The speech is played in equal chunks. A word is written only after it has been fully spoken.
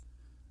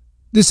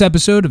This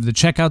episode of the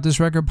Check Out This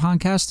Record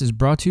podcast is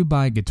brought to you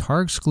by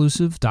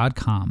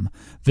GuitarExclusive.com.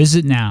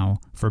 Visit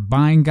now for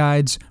buying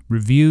guides,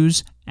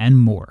 reviews, and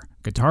more.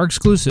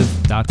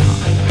 GuitarExclusive.com.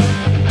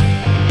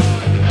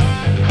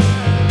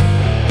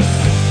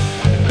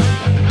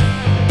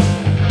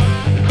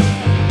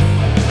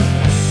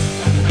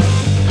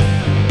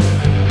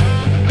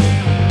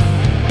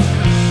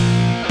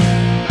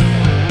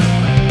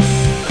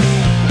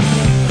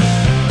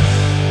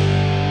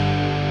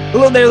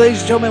 Hello there, ladies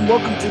and gentlemen.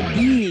 Welcome to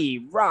the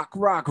Rock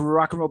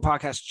and Roll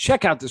podcast.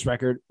 Check out this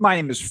record. My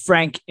name is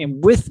Frank,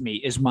 and with me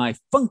is my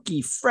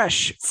funky,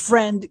 fresh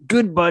friend,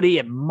 good buddy,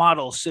 and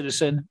model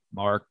citizen,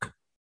 Mark.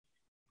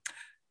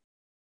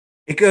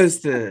 It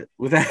goes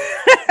without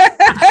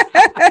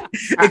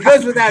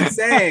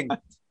saying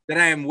that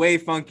I am way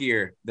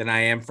funkier than I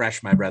am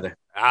fresh, my brother.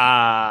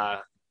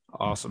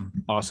 Awesome.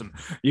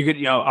 You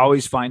could,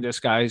 always find us,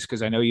 guys,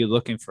 because I know you're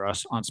looking for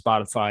us on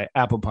Spotify,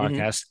 Apple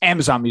Podcasts,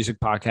 Amazon Music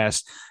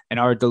Podcasts, and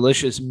our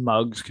delicious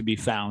mugs can be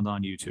found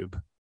on YouTube.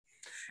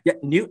 Yeah,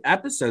 new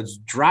episodes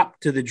drop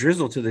to the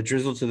drizzle, to the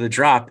drizzle, to the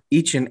drop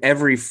each and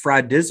every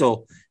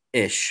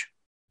Fridizzle-ish.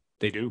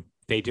 They do.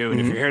 And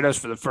if you're hearing us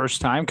for the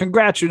first time,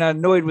 congrats, you're not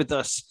annoyed with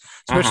us,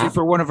 especially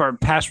for one of our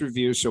past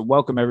reviews. So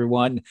welcome,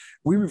 everyone.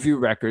 We review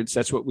records.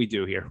 That's what we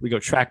do here. We go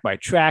track by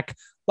track,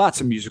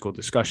 lots of musical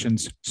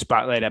discussions,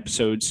 spotlight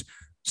episodes,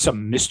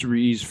 some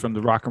mysteries from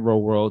the rock and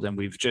roll world. And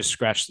we've just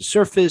scratched the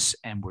surface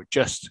and we're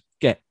just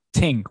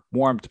getting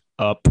warmed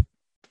up.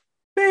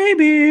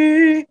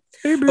 Baby.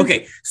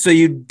 Okay, so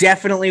you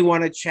definitely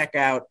want to check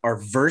out our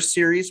verse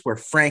series where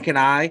Frank and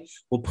I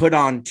will put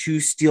on two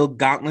steel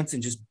gauntlets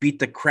and just beat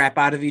the crap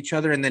out of each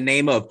other in the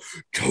name of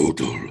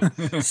Total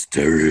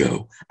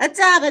Stereo. Love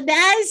it.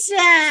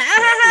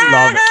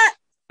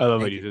 I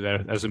love what you did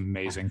there. That's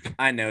amazing.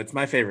 I know. It's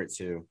my favorite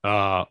too.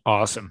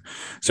 Awesome.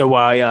 So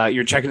while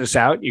you're checking us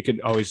out, you could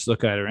always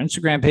look at our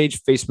Instagram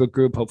page, Facebook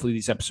group. Hopefully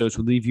these episodes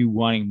will leave you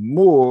wanting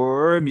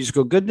more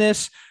musical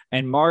goodness.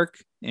 And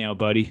Mark,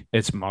 buddy,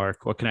 it's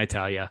Mark. What can I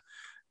tell you?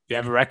 If you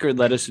have a record,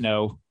 let us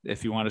know.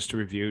 If you want us to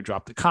review,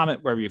 drop the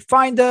comment wherever you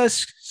find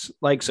us,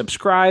 like,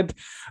 subscribe.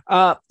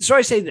 So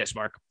I say this,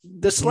 Mark,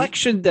 the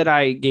selection that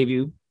I gave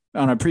you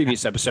on a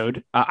previous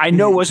episode, I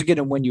know wasn't going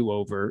to win you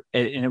over,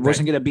 and it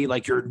wasn't going to be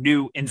like your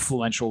new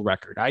influential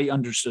record. I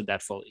understood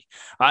that fully.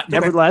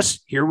 Nevertheless,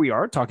 here we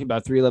are talking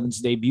about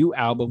 311's debut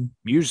album,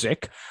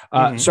 Music.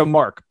 So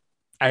Mark,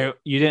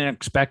 you didn't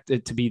expect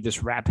it to be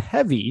this rap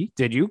heavy,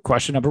 did you?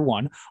 Question number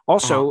one.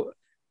 Also,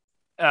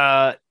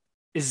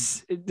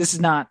 this is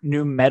not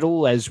new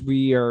metal, as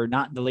we are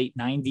not in the late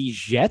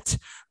 90s yet.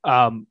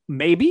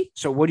 Maybe.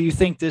 So what do you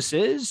think this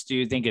is? Do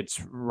you think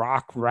it's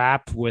rock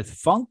rap with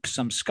funk,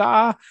 some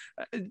ska?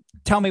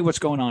 Tell me what's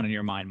going on in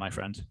your mind, my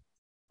friend.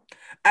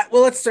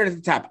 Well, let's start at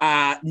the top.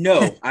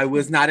 No, I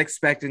was not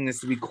expecting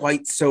this to be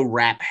quite so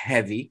rap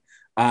heavy.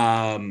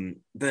 The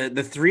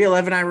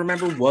 311 I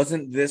remember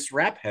wasn't this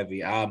rap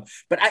heavy.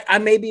 But I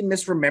may be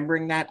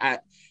misremembering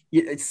that.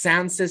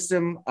 Sound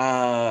System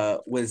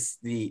was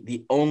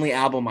the only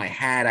album I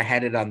had. I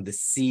had it on the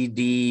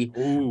CD.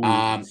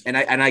 And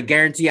I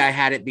guarantee I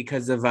had it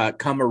because of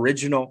Come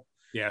Original.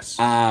 Yes.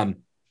 But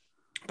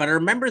I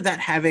remember that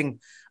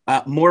having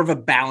more of a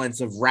balance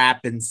of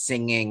rap and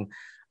singing.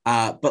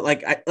 But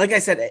like I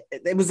said,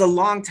 it was a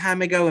long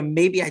time ago, and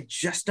maybe I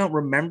just don't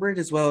remember it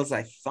as well as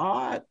I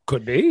thought.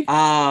 Could be.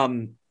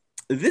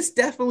 This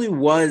definitely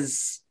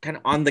was kind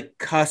of on the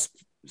cusp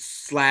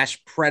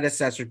 /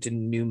 predecessor to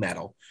nu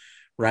metal.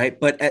 Right.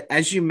 But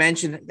as you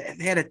mentioned,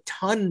 they had a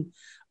ton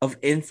of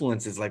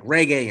influences like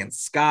reggae and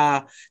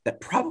ska that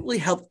probably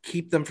helped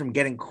keep them from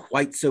getting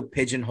quite so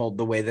pigeonholed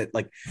the way that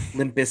like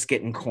Limp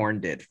Bizkit and Korn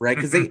did. Right.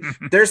 Because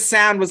their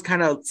sound was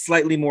kind of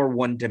slightly more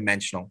one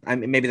dimensional. I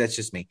mean, maybe that's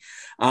just me.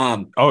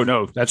 Oh,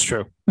 no, that's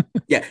true.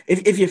 Yeah.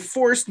 If you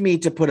forced me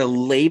to put a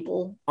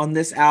label on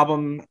this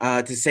album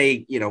to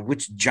say,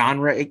 which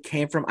genre it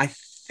came from, I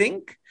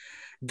think,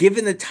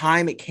 given the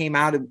time it came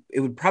out, it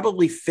would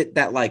probably fit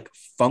that like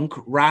funk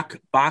rock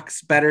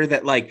box better,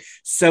 that like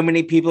so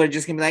many people are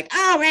just gonna be like,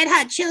 oh, Red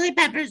Hot Chili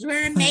Peppers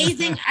were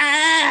amazing.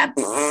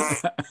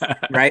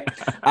 Right.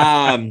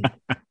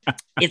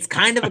 It's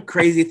kind of a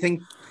crazy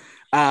thing.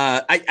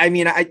 I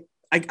mean,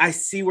 I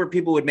see where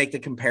people would make the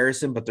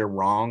comparison, but they're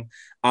wrong.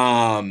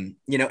 And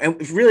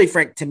really,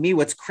 Frank, to me,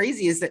 what's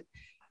crazy is that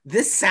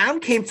this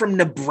sound came from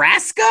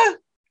Nebraska.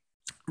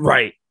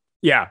 Right.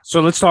 Yeah, so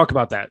let's talk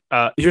about that.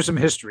 Here's some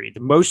history. The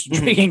most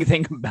intriguing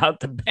thing about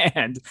the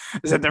band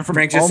is that they're from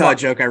Frank just saw a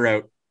joke I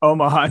wrote.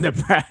 Omaha,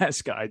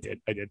 Nebraska. I did.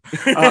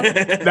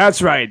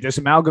 That's right. This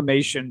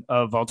amalgamation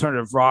of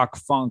alternative rock,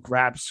 funk,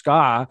 rap,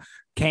 ska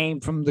came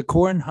from the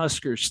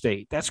Cornhusker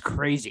State. That's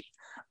crazy.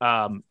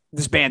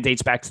 This band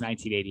dates back to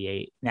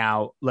 1988.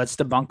 Now, let's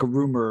debunk a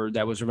rumor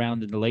that was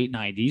around in the late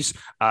 90s.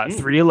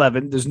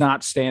 311 does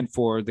not stand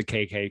for the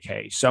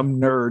KKK. Some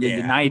nerd in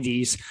the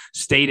 90s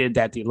stated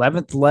that the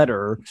 11th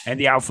letter and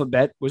the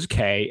alphabet was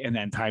K, and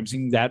then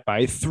timesing that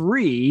by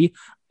 3,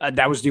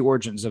 that was the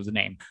origins of the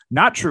name.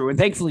 Not true. And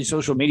thankfully,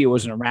 social media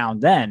wasn't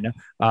around then.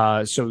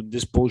 So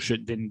this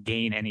bullshit didn't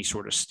gain any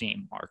sort of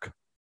steam, Mark.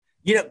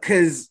 You know,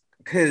 because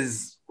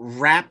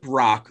rap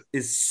rock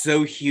is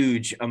so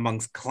huge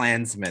amongst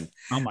Klansmen.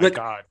 Oh my Look,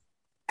 God.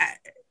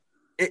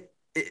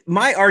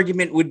 my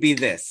argument would be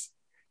this.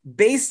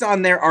 Based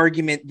on their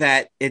argument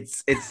that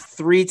it's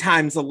 3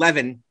 times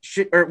 11,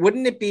 or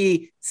wouldn't it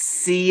be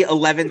C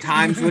 11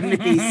 times? Wouldn't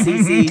it be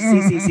CC,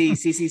 CCC,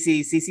 CCC,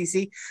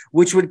 CCC,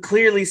 which would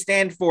clearly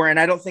stand for, and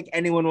I don't think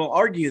anyone will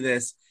argue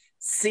this,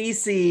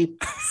 CC,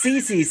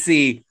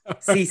 CCC,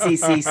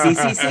 CCC,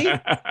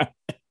 CCC.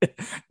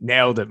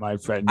 Nailed it, my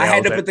friend. I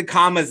had to Nailed put the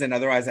commas in,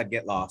 otherwise I'd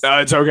get lost. No,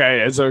 it's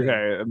okay. It's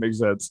okay. It makes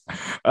sense.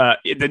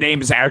 The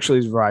name is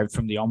actually derived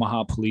from the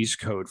Omaha Police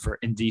Code for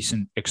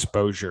indecent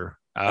exposure,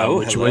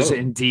 which hello. was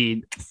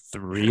indeed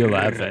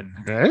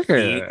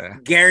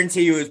 311.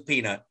 Guarantee you it was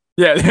Peanut.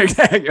 Yeah,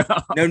 exactly.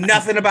 Know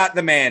nothing about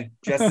the man,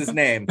 just his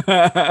name.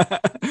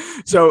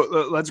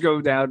 So let's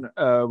go down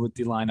with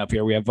the lineup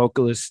here. We have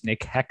vocalist Nick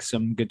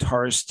Hexum,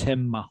 guitarist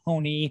Tim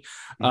Mahoney,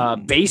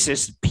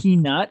 bassist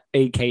Peanut,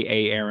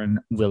 aka Aaron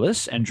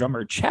Willis, and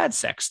drummer Chad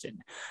Sexton.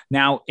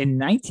 Now, in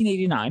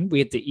 1989, we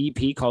get the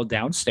EP called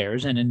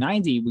Downstairs, and in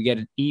 90, we get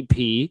an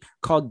EP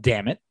called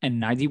Damn It, and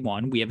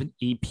 91, we have an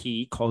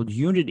EP called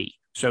Unity.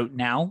 So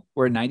now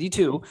we're in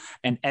 92,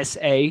 and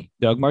S.A.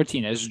 Doug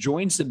Martinez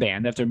joins the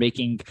band after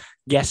making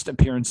guest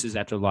appearances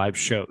at their live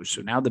shows.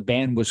 So now the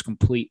band was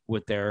complete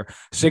with their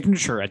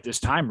signature at this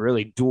time,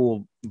 really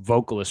dual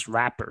vocalist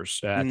rappers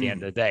at the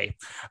end of the day.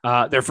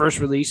 Their first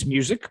release,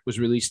 Music, was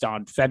released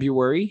on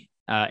February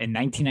in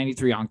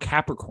 1993 on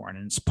Capricorn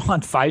and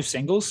spawned 5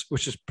 singles,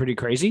 which is pretty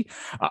crazy.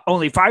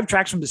 Only 5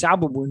 tracks from this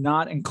album were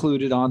not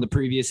included on the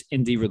previous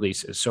indie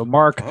releases. So,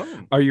 Mark,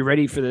 are you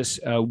ready for this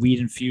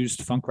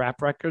weed-infused funk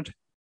rap record?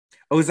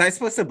 Oh, was I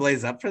supposed to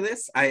blaze up for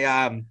this?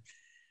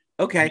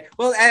 Okay.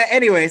 Well,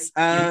 anyways,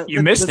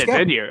 you missed it,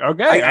 didn't you?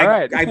 Okay, all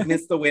right. I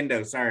missed the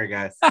window. Sorry,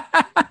 guys.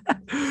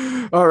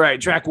 All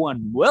right, track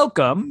 1.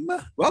 Welcome.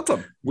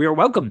 We are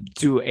welcome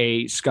to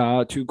a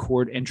ska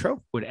 2-chord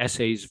intro with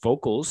S.A.'s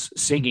vocals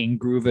singing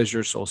 "Groove as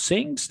Your Soul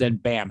Sings." Then,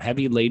 bam,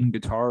 heavy laden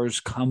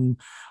guitars come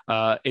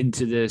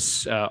into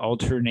this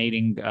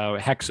alternating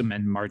Hexum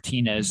and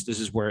Martinez. This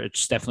is where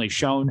it's definitely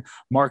shown.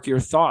 Mark, your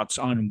thoughts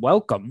on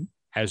 "Welcome"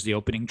 as the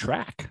opening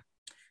track?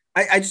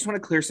 I just want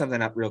to clear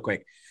something up real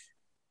quick.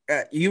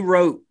 You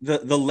wrote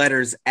the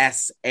letters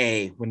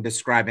S.A. when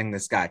describing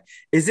this guy.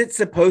 Is it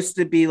supposed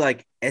to be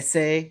like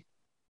S.A.?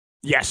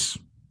 Yes.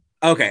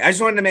 Okay. I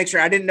just wanted to make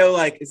sure. I didn't know,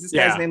 like, is this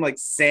guy's name like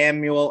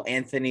Samuel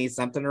Anthony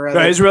something or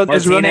other? No, his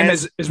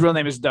real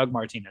name is Doug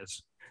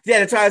Martinez. Yeah,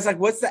 that's why I was like,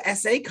 what's the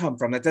S.A. come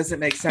from? That doesn't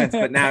make sense.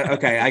 But now,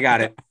 okay, I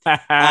got it.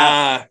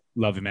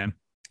 Love it, man.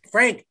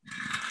 Frank,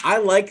 I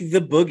like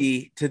the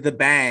boogie to the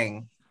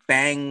bang.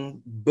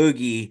 Bang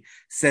boogie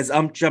says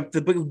jump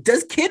the boogie.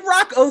 Does Kid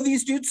Rock owe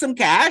these dudes some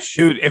cash?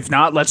 Dude, if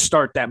not, let's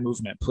start that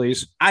movement,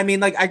 please. I mean,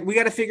 like, we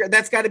got to figure,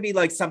 that's got to be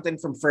like something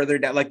from further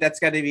down. Like, that's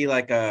got to be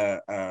like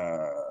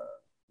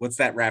what's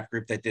that rap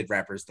group that did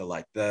Rappers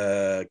Delight?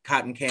 The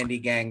Cotton Candy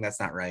Gang? That's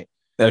not right.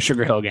 The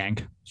Sugar Hill Gang.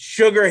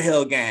 Sugar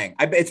Hill Gang.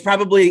 It's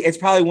probably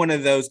one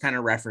of those kind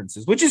of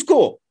references, which is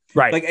cool.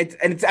 Right. Like,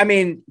 I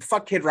mean,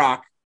 fuck Kid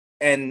Rock.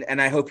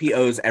 And I hope he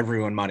owes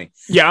everyone money.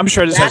 Yeah, I'm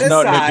sure this has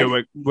nothing to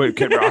do with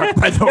Kid Rock,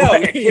 by the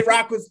way. Kid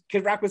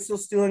Rock was still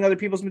stealing other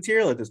people's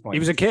material at this point. He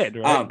was a kid,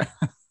 right?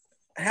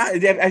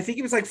 I think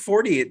he was like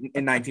 40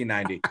 in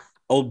 1990.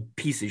 Old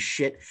piece of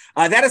shit.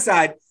 That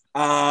aside,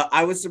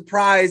 I was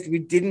surprised we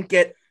didn't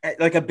get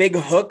like a big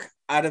hook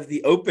out of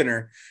the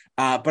opener,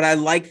 but I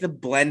like the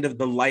blend of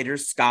the lighter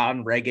ska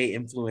and reggae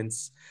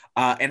influence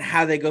and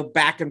how they go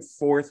back and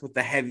forth with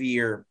the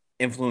heavier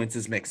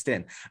influences mixed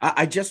in.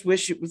 I just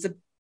wish it was a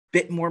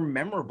bit more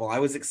memorable. I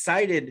was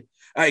excited.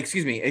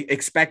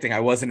 Expecting. I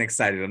wasn't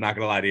excited. I'm not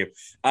going to lie to you.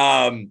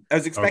 I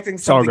was expecting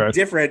something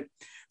different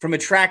from a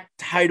track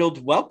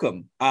titled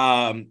Welcome.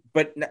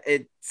 But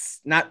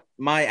it's not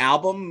my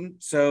album.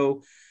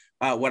 So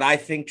what I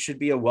think should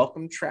be a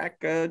welcome track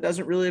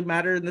doesn't really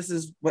matter. And this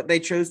is what they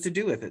chose to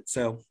do with it.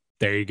 So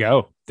there you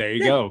go.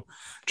 Go.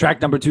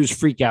 Track number 2 is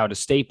Freak Out, a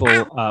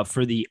staple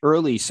for the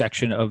early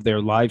section of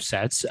their live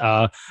sets.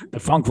 The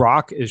funk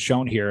rock is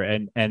shown here,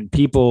 and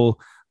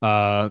people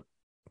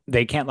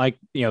they cannot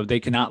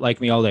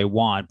like me all they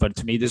want, but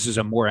to me this is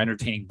a more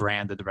entertaining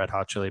brand than the Red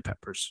Hot Chili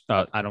Peppers.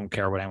 I don't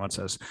care what anyone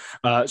says.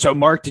 So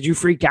Mark, did you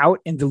freak out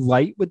and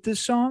delight with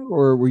this song,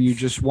 or were you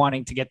just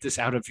wanting to get this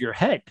out of your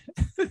head?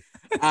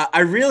 I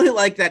really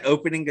like that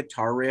opening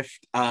guitar riff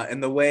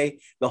and the way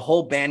the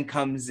whole band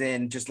comes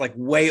in just like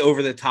way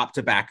over the top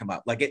to back them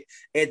up. Like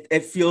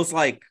it feels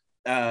like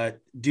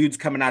dudes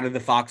coming out of the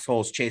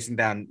foxholes chasing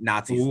down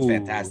Nazis. Ooh. It's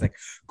fantastic.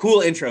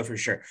 Cool intro for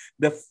sure.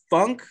 The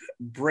funk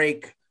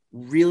break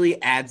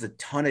really adds a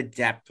ton of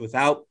depth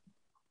without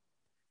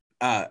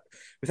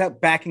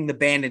backing the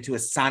band into a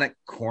sonic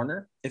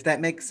corner, if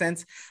that makes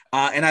sense.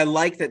 And I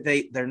like that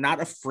they're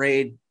not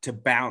afraid to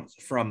bounce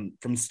from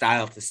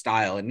style to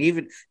style, and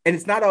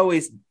it's not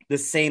always the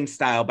same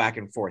style back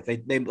and forth.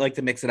 They like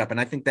to mix it up, and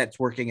I think that's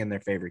working in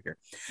their favor here.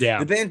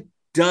 Yeah.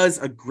 does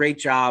a great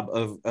job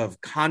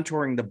of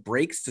contouring the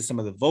breaks to some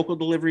of the vocal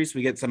deliveries.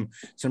 We get some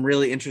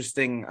really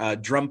interesting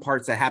drum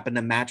parts that happen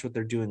to match what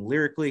they're doing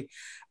lyrically.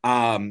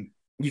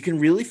 You can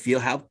really feel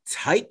how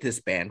tight this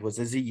band was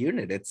as a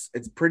unit. It's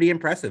pretty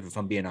impressive, if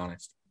I'm being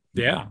honest.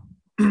 Yeah.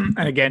 And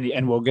again,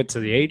 and we'll get to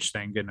the age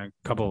thing in a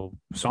couple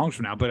songs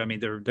from now, but I mean,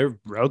 they're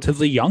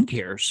relatively young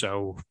here.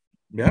 So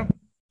yeah.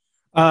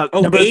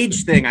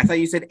 Age thing. I thought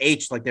you said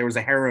H, like there was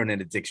a heroin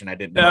addiction. I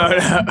didn't know.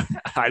 No,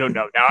 I don't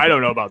know. Now I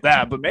don't know about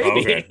that, but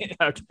maybe.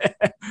 Okay.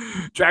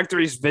 Track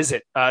 3's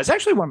Visit. It's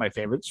actually one of my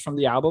favorites from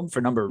the album for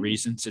a number of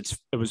reasons.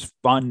 It was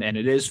fun, and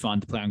it is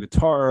fun to play on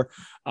guitar.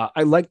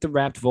 I like the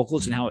rapped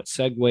vocals and how it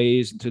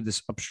segues into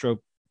this upstroke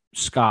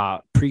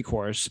ska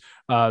pre-chorus.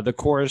 The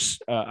chorus,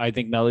 I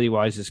think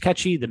melody-wise, is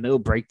catchy. The middle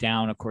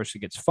breakdown, of course, it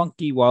gets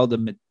funky, while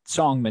the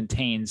song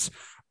maintains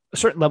a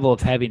certain level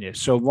of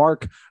heaviness. So,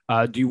 Mark,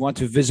 do you want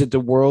to visit the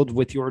world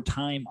with your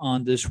time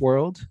on this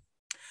world?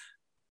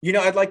 You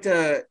know, I'd like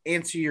to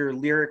answer your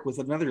lyric with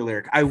another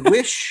lyric. I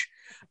wish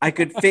I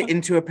could fit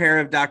into a pair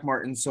of Doc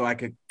Martens so I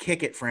could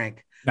kick it,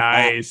 Frank.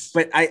 Nice.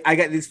 But I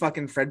got these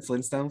fucking Fred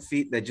Flintstone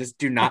feet that just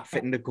do not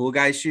fit into cool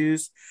guy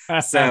shoes.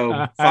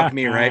 So fuck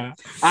me, right?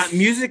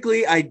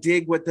 Musically, I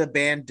dig what the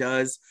band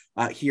does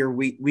here.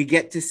 We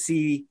get to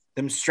see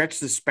them stretch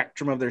the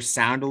spectrum of their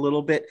sound a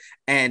little bit.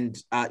 And,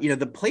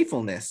 the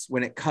playfulness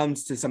when it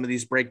comes to some of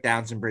these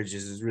breakdowns and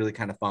bridges is really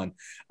kind of fun.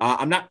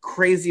 I'm not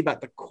crazy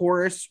about the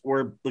chorus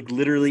or like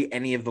literally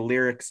any of the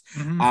lyrics.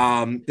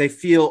 Mm-hmm. They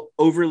feel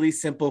overly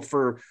simple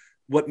for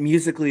what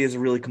musically is a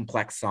really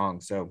complex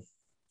song. So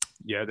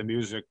yeah, the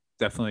music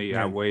definitely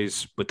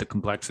outweighs with the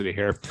complexity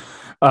here.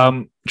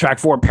 Track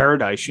 4,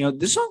 Paradise.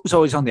 This song was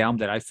always on the album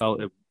that I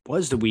felt it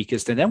was the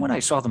weakest. And then when I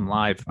saw them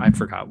live, I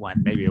forgot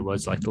when, maybe it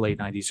was like the late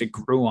 90s, it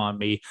grew on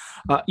me.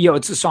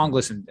 It's a song,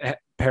 listen,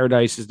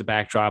 Paradise is the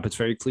backdrop. It's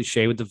very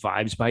cliche with the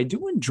vibes, but I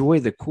do enjoy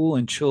the cool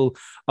and chill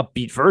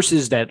upbeat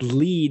verses that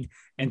lead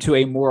into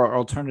a more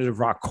alternative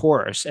rock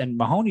chorus. And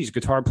Mahoney's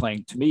guitar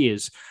playing to me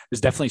is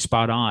definitely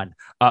spot on.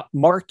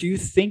 Mark, do you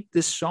think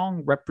this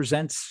song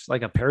represents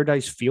like a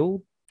Paradise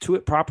feel to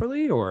it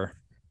properly, or?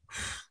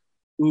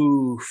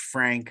 Ooh,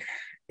 Frank,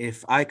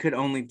 if I could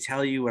only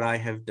tell you what I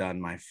have done,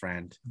 my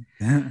friend.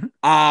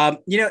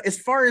 As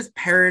far as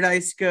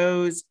Paradise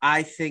goes,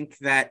 I think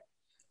that,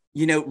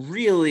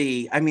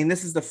 really, I mean,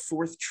 this is the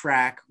 4th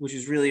track, which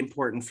is really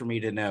important for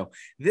me to know.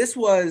 This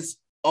was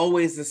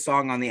always the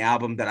song on the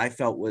album that I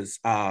felt was,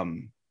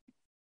 no,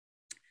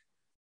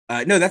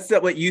 that's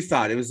not what you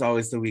thought. It was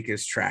always the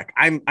weakest track.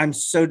 I'm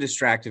so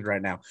distracted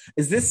right now.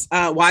 Is this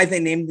why they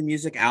named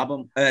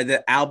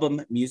the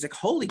album Music?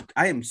 Holy,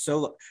 I am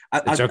so.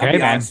 It's okay, I'll be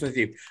man. honest with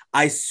you.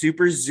 I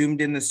super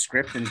zoomed in the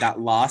script and got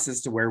lost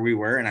as to where we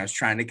were, and I was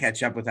trying to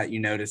catch up without you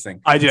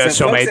noticing. I do that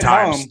so many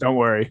times. Home, don't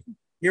worry.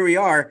 Here we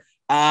are.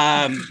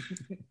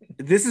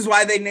 This is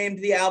why they named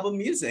the album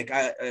Music.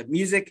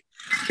 Music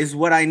is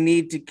what I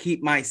need to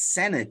keep my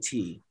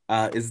sanity.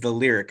 Is the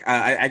lyric.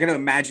 I got to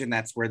imagine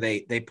that's where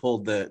they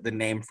pulled the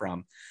name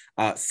from.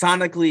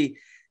 Sonically,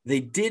 they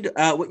did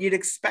what you'd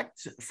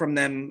expect from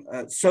them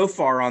so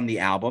far on the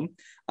album.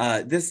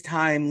 This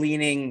time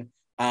leaning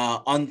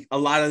on a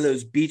lot of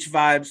those beach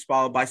vibes,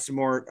 followed by some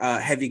more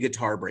heavy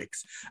guitar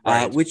breaks,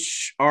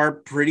 which are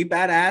pretty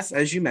badass,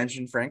 as you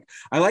mentioned, Frank.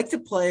 I like the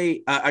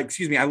play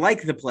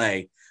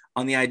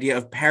on the idea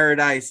of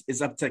Paradise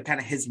is up to kind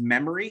of his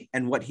memory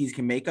and what he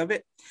can make of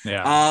it.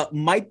 Yeah.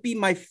 Might be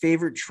my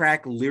favorite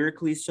track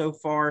lyrically so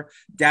far,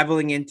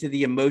 dabbling into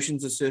the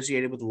emotions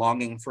associated with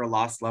longing for a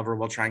lost lover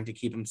while trying to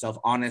keep himself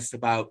honest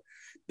about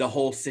the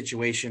whole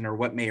situation or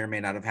what may or may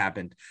not have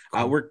happened.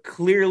 Cool. We're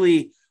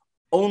clearly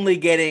only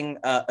getting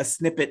a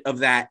snippet of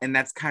that, and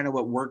that's kind of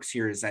what works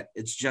here, is that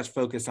it's just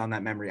focused on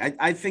that memory.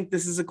 I think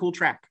this is a cool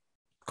track.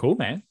 Cool,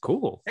 man.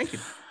 Cool. Thank you.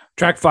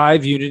 Track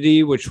 5,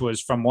 Unity, which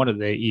was from one of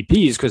the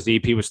EPs because the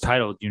EP was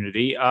titled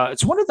Unity.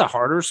 It's one of the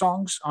harder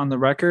songs on the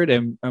record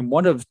and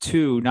one of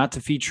 2 not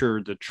to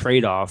feature the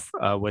trade-off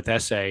with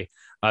SA.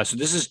 So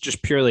this is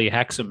just purely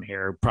Hexam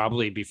here,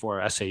 probably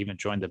before SA even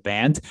joined the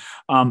band.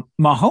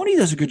 Mahoney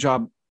does a good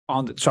job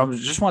so I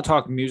just want to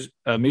talk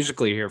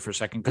musically here for a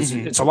second, because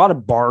it's a lot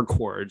of bar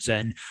chords,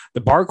 and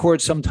the bar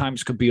chords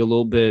sometimes could be a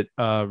little bit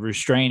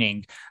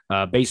restraining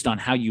based on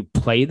how you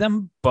play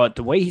them. But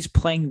the way he's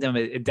playing them,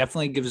 it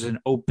definitely gives an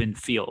open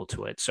feel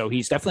to it. So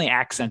he's definitely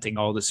accenting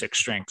all the 6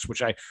 strings,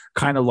 which I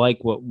kind of like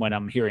when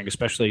I'm hearing,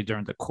 especially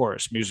during the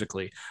chorus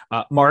musically.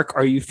 Mark,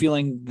 are you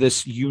feeling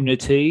this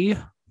unity?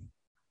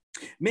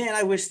 Man,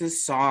 I wish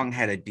this song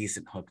had a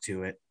decent hook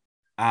to it.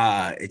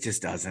 It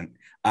just doesn't.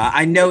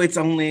 I know it's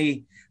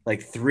only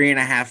like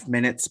 3.5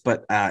 minutes,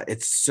 but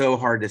it's so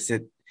hard to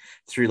sit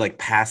through like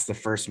past the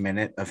first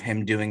minute of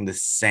him doing the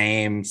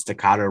same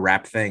staccato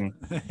rap thing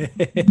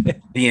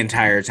the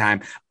entire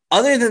time.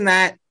 Other than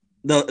that,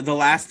 the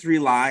last 3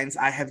 lines,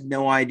 I have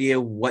no idea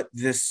what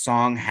this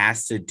song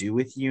has to do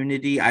with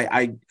Unity.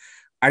 I've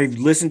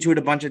listened to it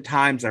a bunch of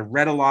times. I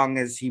read along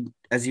as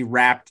he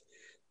rapped.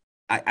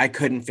 I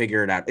couldn't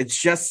figure it out.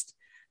 It's just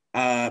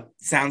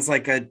Sounds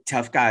like a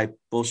tough guy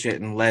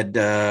bullshit, and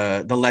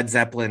the Led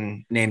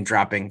Zeppelin name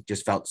dropping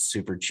just felt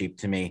super cheap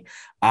to me.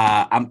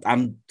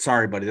 I'm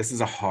sorry, buddy. This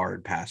is a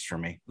hard pass for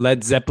me.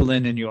 Led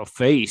Zeppelin in your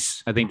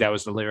face. I think that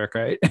was the lyric,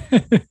 right?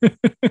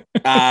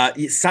 I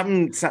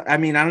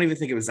mean, I don't even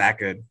think it was that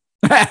good.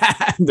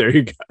 There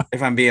you go.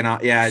 If I'm being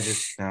honest, yeah, I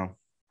just no.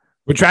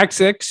 With track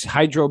 6,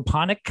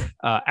 Hydroponic.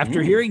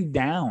 After hearing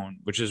Down,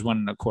 which is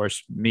one, of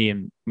course, me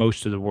and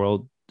most of the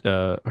world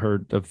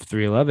heard of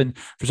 311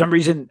 for some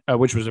reason,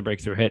 which was a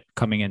breakthrough hit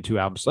coming in 2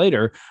 albums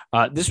later.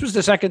 This was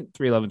the second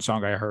 311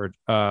 song I heard.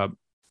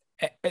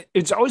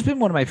 It's always been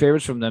one of my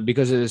favorites from them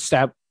because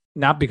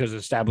not because it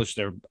established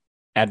their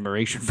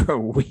admiration for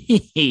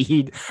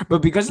weed,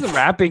 but because the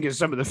rapping is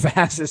some of the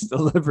fastest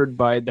delivered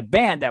by the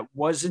band that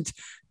wasn't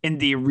in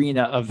the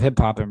arena of hip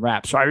hop and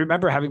rap. So I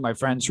remember having my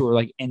friends who were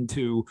like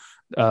into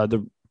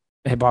the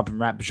hip hop and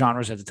rap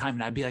genres at the time,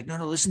 and I'd be like,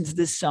 no, listen to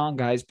this song,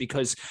 guys,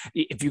 because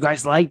if you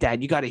guys like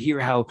that, you got to hear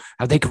how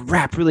they can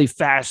rap really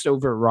fast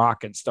over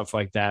rock and stuff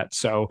like that.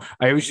 So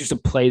I always used to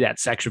play that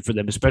section for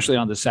them, especially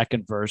on the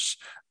second verse.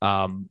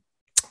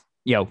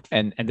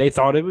 And they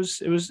thought it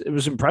was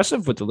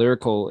impressive with the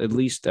lyrical, at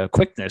least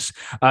quickness.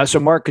 So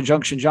Mark,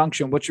 Conjunction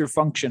Junction, what's your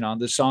function on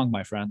this song,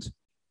 my friends?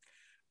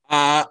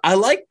 I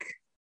like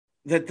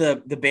that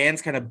the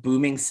band's kind of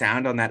booming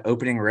sound on that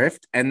opening riff,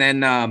 and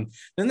then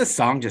the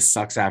song just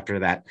sucks after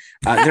that.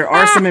 There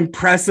are some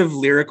impressive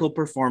lyrical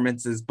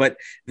performances, but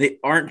they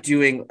aren't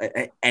doing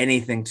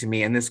anything to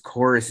me, and this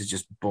chorus is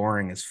just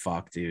boring as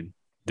fuck, dude.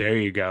 There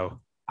you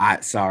go.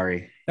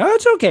 Sorry. No,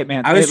 it's okay,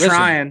 man. I was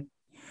trying.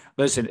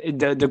 Listen,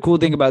 the cool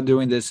thing about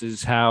doing this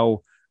is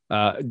how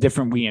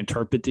different we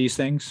interpret these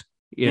things,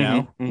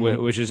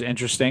 which is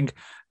interesting.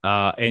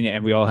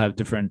 And we all have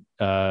different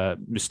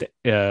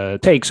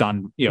takes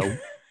on,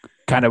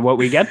 kind of what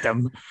we get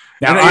them.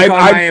 Now,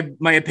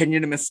 my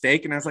opinion a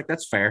mistake, and I was like,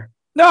 that's fair.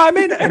 No, I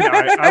mean,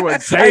 I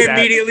would say I that.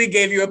 immediately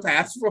gave you a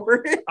pass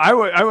for it. I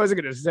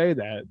wasn't going to say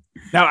that.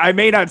 Now, I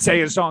may not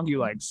say a song you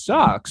like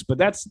sucks, but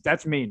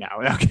that's me now.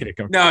 I'm kidding.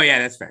 No, yeah,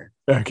 that's fair.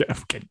 Okay,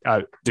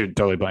 dude,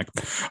 totally blank.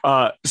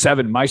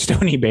 7, My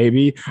Stony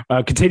Baby.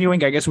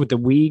 Continuing, I guess, with the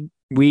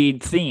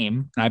weed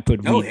theme. I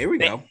put here we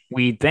go.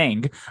 Weed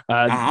thing.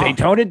 They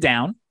toned it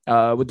down.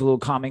 With the little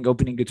calming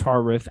opening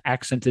guitar riff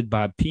accented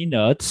by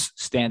Peanuts'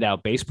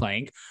 standout bass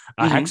playing.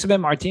 Hexam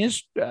and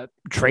Martinez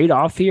trade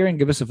off here and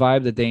give us a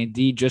vibe that they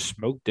indeed just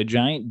smoked a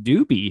giant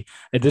doobie.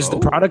 And this is the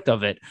product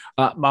of it.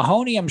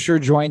 Mahoney, I'm sure,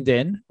 joined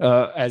in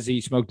as he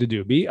smoked the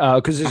doobie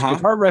because his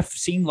guitar riff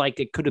seemed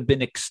like it could have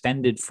been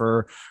extended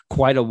for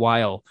quite a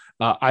while.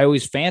 I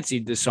always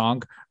fancied this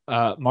song.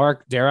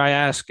 Mark, dare I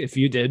ask if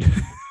you did?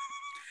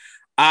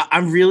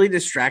 I'm really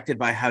distracted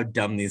by how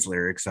dumb these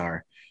lyrics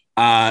are.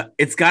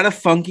 It's got a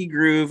funky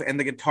groove, and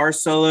the guitar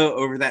solo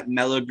over that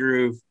mellow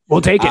groove. We'll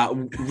take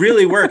it.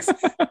 Really works,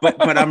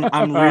 but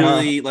I'm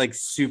really like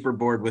super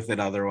bored with it.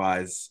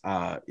 Otherwise,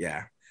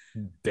 yeah.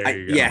 There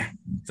you go. Yeah.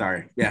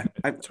 Sorry. Yeah.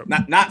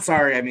 Not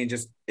sorry. I mean,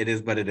 just it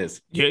is, but it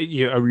is.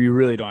 You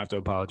really don't have to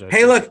apologize.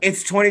 Hey, look,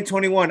 it's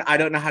 2021. I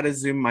don't know how to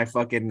zoom my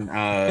fucking.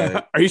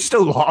 Are you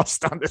still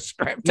lost on the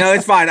script? No,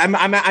 it's fine.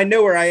 I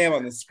know where I am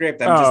on the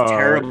script. I'm just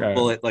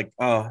terrible at like.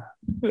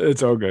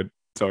 It's all good.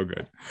 It's all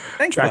good.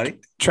 Thanks, buddy.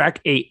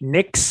 Track 8,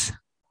 Nyx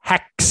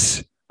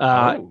Hex.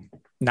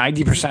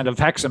 90% of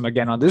Hexam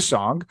again on this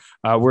song.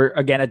 We're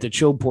again at the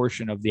chill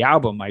portion of the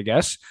album, I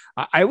guess.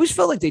 I always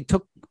felt like they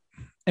took,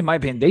 in my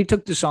opinion, they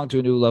took the song to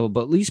a new level,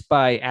 but at least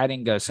by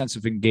adding a sense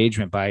of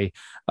engagement by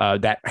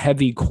that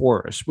heavy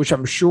chorus, which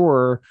I'm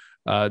sure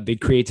the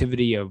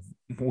creativity of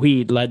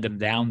weed led them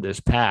down this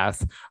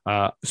path.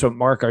 So,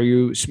 Mark, are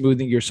you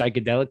smoothing your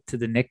psychedelic to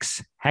the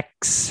Nyx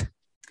Hex?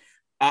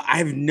 I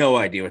have no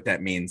idea what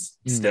that means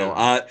still.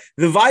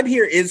 The vibe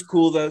here is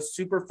cool, though.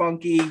 Super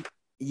funky,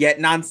 yet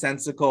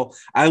nonsensical.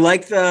 I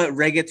like the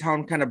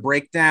reggaeton kind of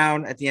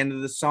breakdown at the end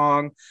of the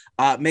song.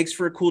 Makes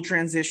for a cool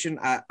transition.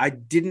 I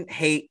didn't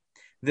hate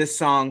this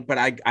song, but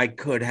I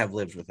could have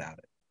lived without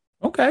it.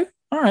 Okay.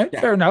 All right.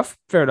 Yeah. Fair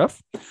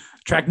enough.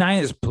 Track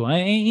 9 is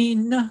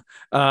Plain.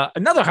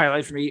 Another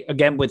highlight for me,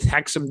 again, with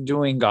Hexam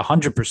doing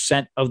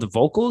 100% of the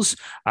vocals.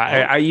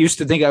 I used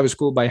to think I was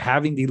cool by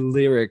having the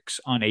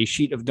lyrics on a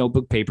sheet of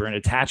notebook paper and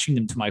attaching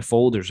them to my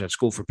folders at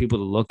school for people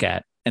to look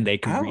at and they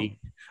could read.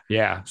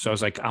 Yeah. So I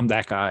was like, I'm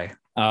that guy.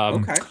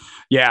 Okay.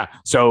 Yeah.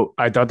 So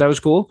I thought that was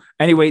cool.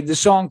 Anyway, the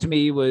song to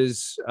me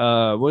was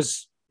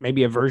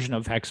maybe a version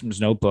of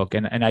Hexam's Notebook.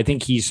 And I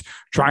think he's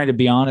trying to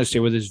be honest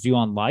here with his view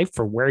on life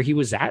for where he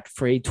was at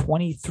for a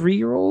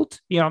 23-year-old.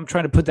 I'm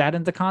trying to put that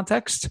into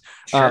context.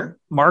 Sure.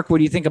 Mark, what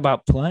do you think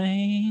about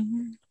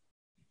Plain?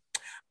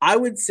 I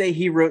would say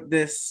he wrote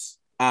this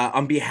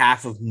on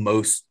behalf of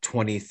most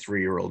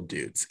 23-year-old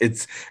dudes.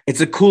 It's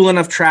a cool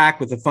enough track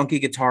with a funky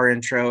guitar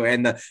intro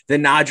and the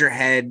nod your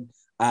head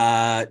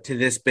to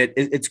this bit.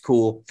 It's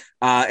cool.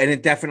 And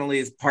it definitely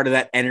is part of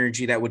that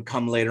energy that would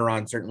come later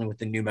on, certainly with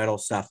the new metal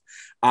stuff.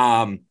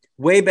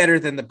 way better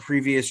than the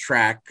previous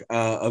track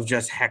of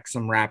just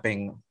Hexum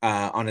rapping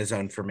on his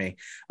own for me.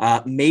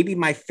 Maybe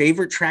my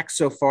favorite track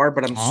so far,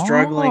 but I'm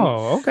struggling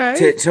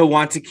to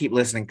want to keep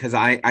listening because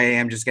I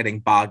am just getting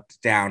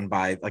bogged down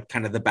by like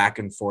kind of the back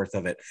and forth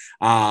of it.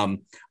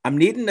 I'm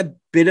needing a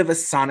bit of a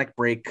sonic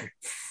break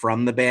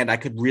from the band. I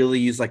could really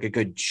use like a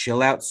good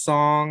chill out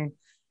song.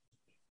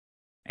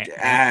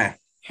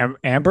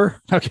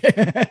 Amber?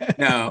 Okay.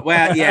 No,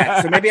 well,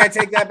 yeah. So maybe I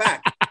take that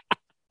back.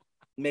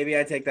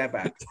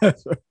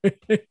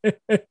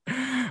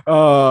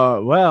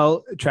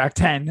 Well, track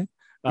 10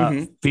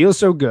 feels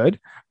so good.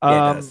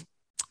 Yeah, it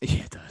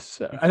does.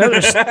 Yeah, it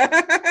does.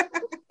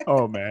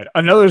 Oh man,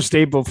 another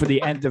staple for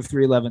the end of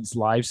 311's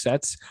live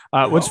sets.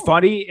 What's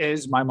funny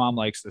is my mom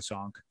likes the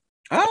song.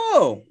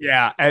 Oh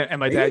yeah, and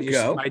my dad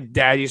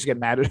used to get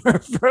mad at her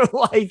for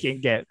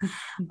liking it.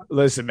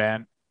 Listen,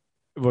 man,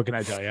 what can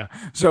I tell you?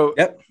 So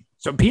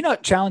So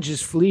Peanut challenges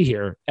Flea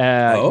here.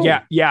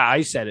 Yeah,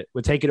 I said it.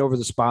 Would take it over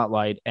the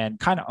spotlight and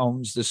kind of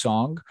owns the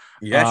song.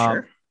 Yeah,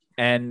 sure.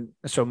 And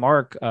so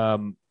Mark,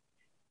 in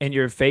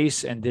your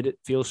face, and did it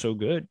feel so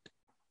good?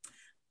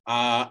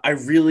 I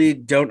really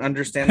don't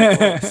understand the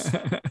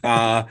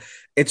chorus.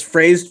 It's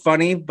phrased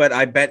funny, but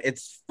I bet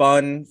it's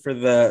fun for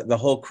the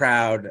whole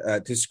crowd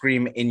to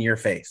scream in your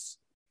face.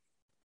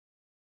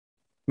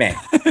 Man,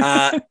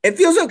 it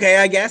feels okay,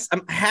 I guess.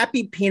 I'm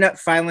happy Peanut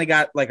finally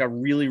got like a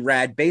really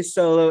rad bass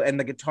solo, and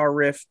the guitar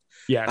riff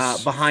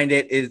behind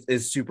it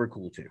is super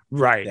cool too.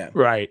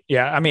 Right.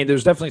 Yeah, I mean,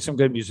 there's definitely some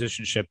good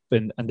musicianship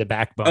in the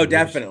backbone. Oh,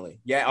 definitely.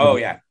 Yeah. Oh,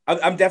 yeah.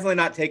 I'm definitely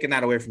not taking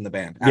that away from the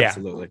band.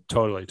 Absolutely.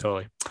 Yeah, totally.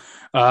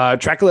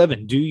 Track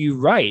 11, Do You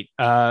Right?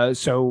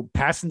 So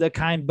Passing the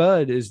Kind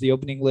Bud is the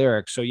opening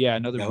lyric. So yeah,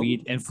 another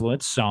weed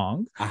influenced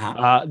song.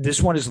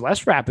 This one is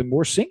less rap and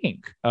more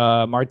singing.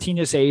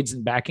 Martinez aids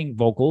in backing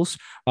vocals.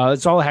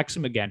 It's all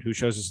Hexum again, who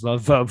shows his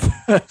love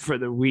for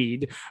the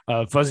weed,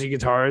 fuzzy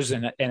guitars,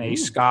 and a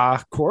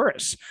ska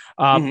chorus.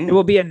 It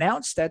will be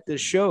announced at the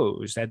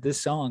shows that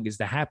this song is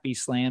the Happy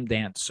Slam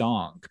Dance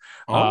song.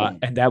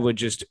 And that would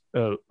just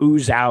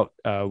ooze out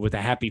with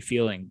a happy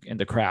feeling in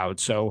the crowd.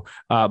 So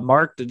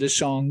Mark, did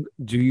this song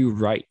do you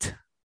right?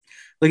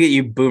 Look at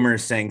you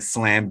boomers saying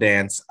slam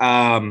dance.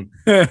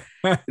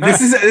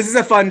 This is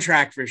a fun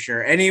track for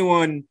sure.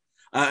 Anyone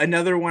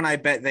another one I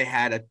bet they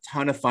had a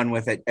ton of fun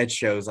with it at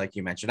shows, like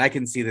you mentioned. I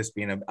can see this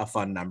being a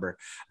fun number.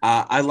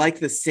 I like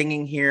the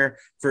singing here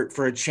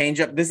for a change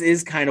up. This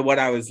is kind of what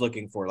I was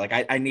looking for. Like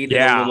I needed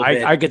a little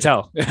bit I could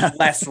tell.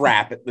 less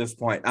rap at this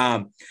point.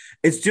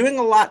 It's doing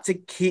a lot to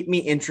keep me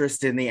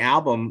interested in the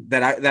album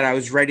that I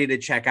was ready to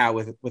check out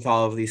with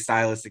all of these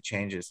stylistic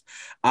changes.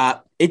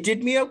 It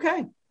did me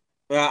okay.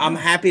 I'm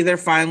happy they're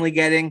finally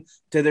getting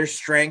to their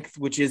strength,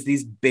 which is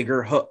these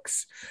bigger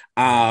hooks.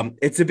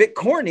 It's a bit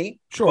corny,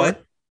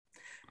 but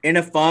in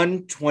a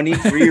fun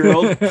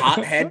 23-year-old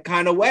pothead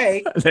kind of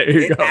way,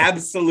 it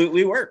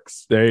absolutely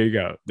works. There you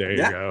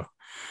go.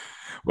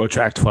 Well,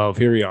 track 12,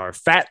 here we are.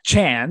 Fat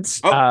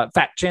Chance.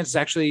 Fat Chance is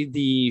actually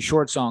the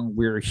short song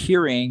we're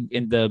hearing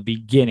in the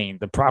beginning.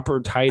 The proper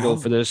title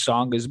for this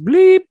song is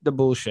Bleep the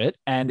Bullshit,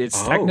 and it's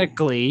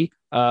technically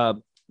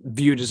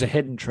viewed as a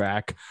hidden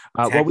track.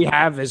 What we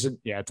have is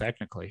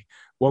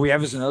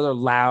another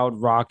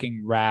loud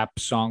rocking rap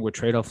song with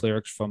trade-off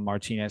lyrics from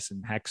Martinez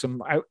and Hexum.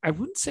 I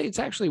wouldn't say it's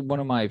actually one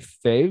of my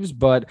faves,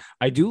 but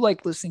I do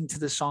like listening to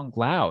the song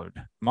loud.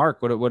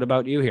 Mark, what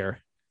about you here?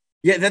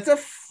 Yeah, that's a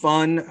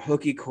fun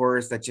hooky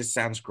chorus that just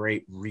sounds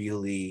great,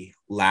 really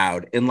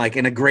loud, and like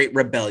in a great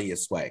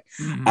rebellious way.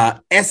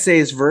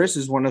 Essay's verse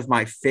is one of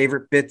my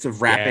favorite bits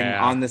of rapping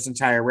on this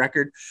entire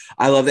record.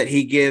 I love that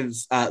he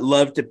gives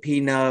love to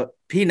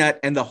Peanut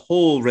and the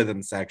whole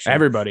rhythm section.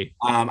 Everybody.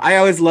 I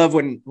always love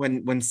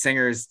when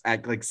singers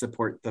act like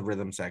support the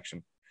rhythm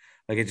section.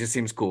 Like it just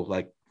seems cool.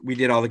 Like we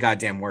did all the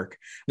goddamn work.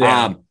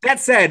 That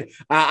said,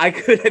 I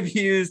could have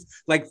used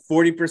like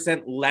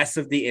 40% less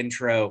of the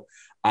intro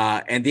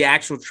and the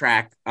actual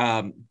track,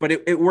 but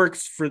it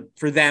works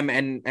for them.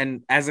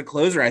 And as a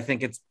closer, I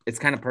think it's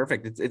kind of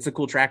perfect. It's a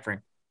cool track for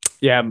him.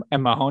 Yeah,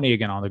 and Mahoney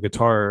again on the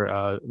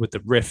guitar with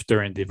the riff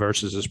during the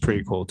verses is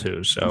pretty cool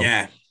too. So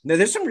yeah, no,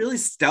 there's some really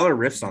stellar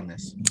riffs on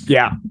this.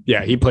 Yeah,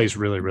 he plays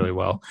really, really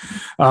well.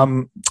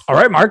 All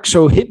right, Mark.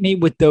 So hit me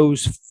with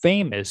those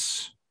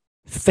famous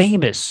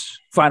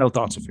final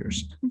thoughts of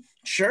yours.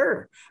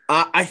 Sure.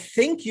 I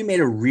think you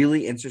made a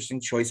really interesting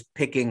choice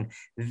picking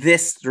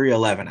this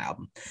 311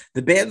 album.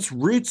 The band's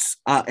roots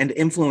and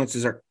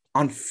influences are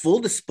on full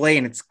display,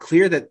 and it's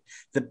clear that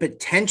the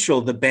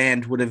potential the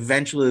band would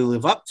eventually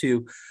live up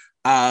to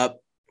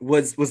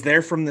was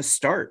there from the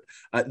start.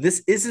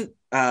 This isn't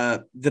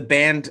the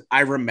band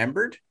I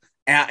remembered,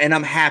 and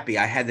I'm happy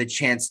I had the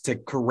chance to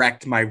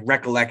correct my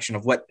recollection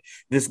of what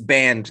this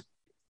band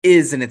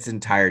is in its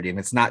entirety, and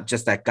it's not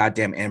just that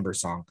goddamn Amber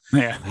song.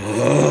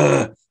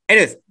 Yeah.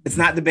 It's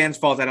not the band's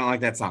fault I don't like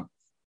that song.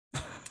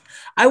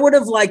 I would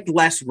have liked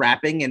less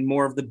rapping and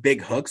more of the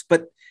big hooks,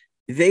 but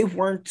they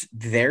weren't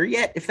there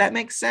yet, if that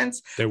makes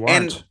sense. They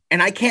weren't.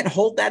 And I can't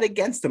hold that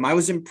against them. I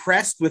was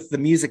impressed with the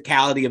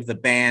musicality of the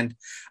band.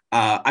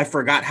 I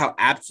forgot how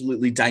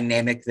absolutely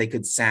dynamic they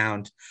could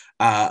sound.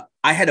 I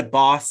had a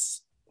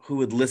boss who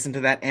would listen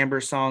to that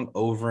Amber song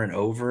over and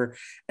over.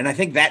 And I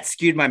think that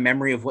skewed my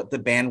memory of what the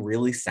band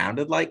really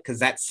sounded like, because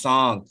that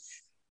song,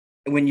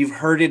 when you've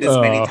heard it as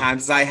many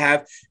times as I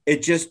have,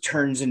 it just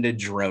turns into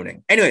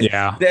droning. Anyways,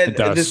 yeah,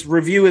 this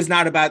review is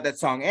not about that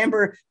song,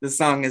 Amber. The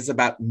song is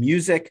about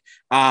music.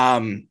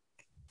 I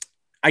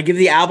give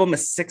the album a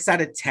 6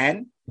 out of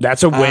 10.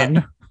 That's a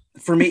win.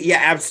 For me. Yeah,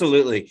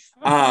 absolutely.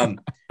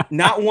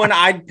 Not one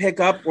I'd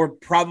pick up or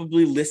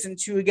probably listen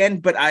to again,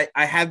 but I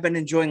have been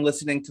enjoying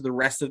listening to the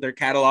rest of their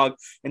catalog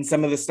and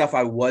some of the stuff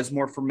I was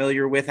more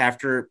familiar with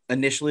after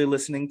initially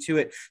listening to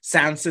it.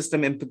 Sound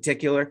System in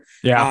particular.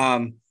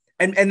 Yeah.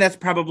 And that's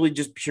probably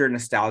just pure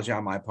nostalgia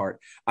on my part.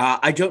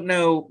 I don't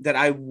know that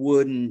I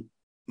wouldn't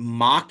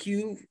mock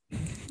you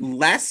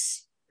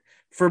less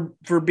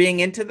for being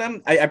into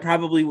them. I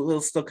probably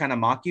will still kind of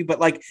mock you, but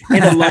like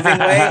in a loving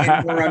way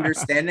and more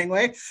understanding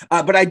way.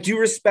 But I do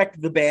respect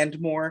the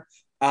band more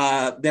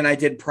than I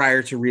did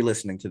prior to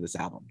re-listening to this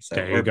album. So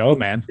there you go,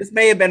 man. This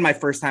may have been my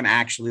first time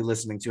actually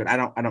listening to it. I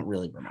don't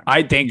really remember.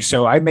 I think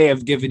so. I may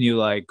have given you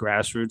like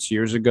Grassroots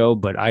years ago,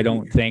 but I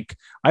don't think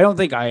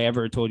I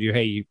ever told you,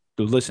 hey, you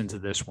listen to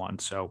this one.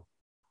 So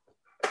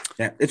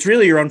yeah, it's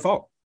really your own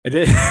fault. It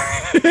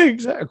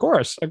is. Of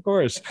course.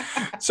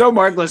 So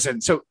Mark,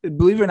 listen, so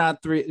believe it or not,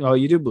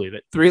 you do believe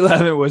it.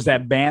 311 was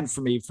that band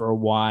for me for a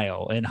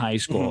while in high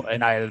school.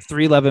 And I had a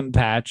 311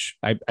 patch.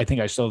 I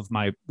think I still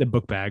have the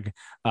book bag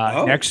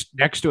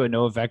next to a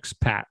NoFX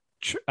patch.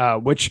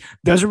 Which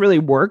doesn't really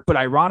work, but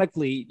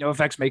ironically,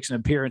 NoFX makes an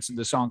appearance in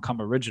the song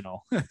 "Come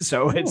Original,"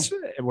 so it's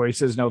where he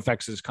says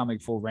NoFX is coming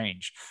full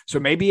range. So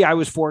maybe I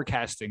was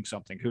forecasting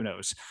something. Who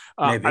knows?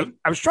 I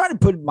was trying to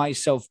put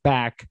myself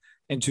back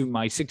into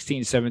my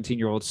 16,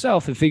 17-year-old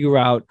self and figure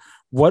out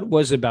what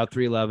was about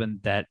 311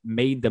 that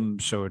made them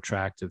so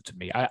attractive to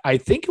me. I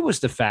think it was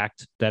the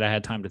fact that I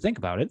had time to think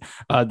about it.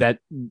 That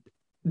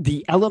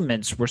the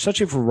elements were such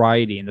a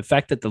variety, and the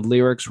fact that the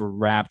lyrics were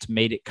rapped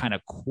made it kind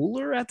of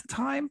cooler at the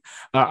time.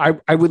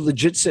 I would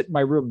legit sit in my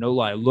room, no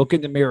lie, look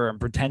in the mirror and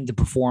pretend to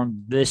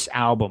perform this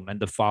album and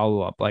the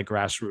follow-up like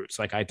Grassroots.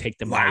 Like I take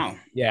them out.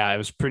 Yeah, it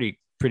was pretty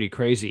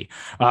crazy.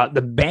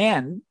 The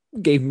band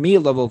gave me a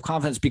level of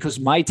confidence because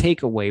my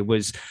takeaway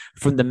was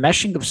from the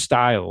meshing of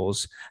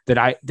styles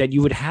that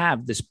you would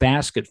have this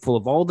basket full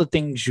of all the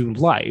things you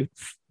like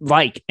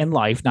in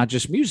life, not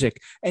just music,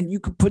 and you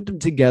could put them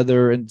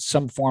together in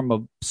some form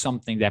of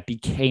something that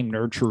became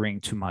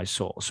nurturing to my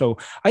soul. So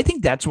I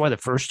think that's why the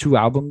first two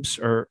albums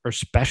are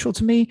special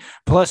to me.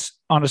 Plus,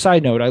 on a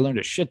side note, I learned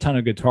a shit ton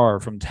of guitar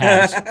from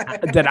Taz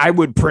that I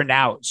would print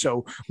out.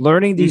 So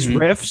learning these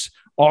riffs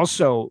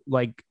also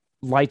like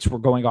lights were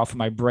going off in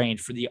my brain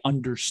for the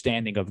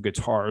understanding of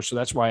guitar. So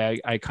that's why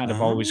I kind of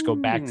always go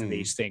back to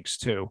these things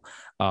too.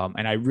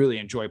 And I really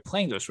enjoy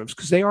playing those riffs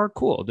because they are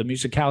cool. The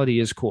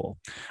musicality is cool.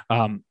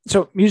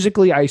 So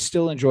musically, I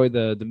still enjoy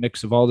the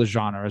mix of all the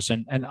genres.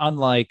 And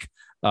unlike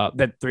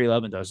that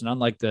 311 does, and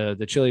unlike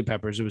the Chili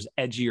Peppers, it was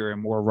edgier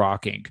and more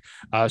rocking.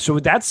 So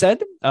with that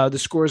said, the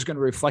score is going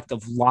to reflect a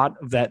lot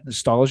of that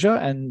nostalgia.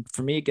 And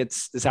for me,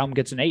 this album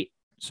gets an 8.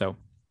 So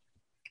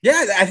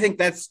yeah, I think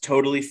that's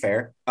totally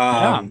fair. We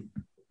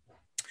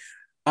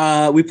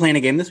playing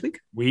a game this week?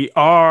 We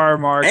are,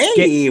 Mark.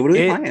 Hey, what are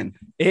we playing?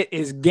 It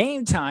is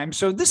game time.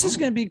 So this is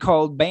going to be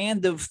called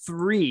Band of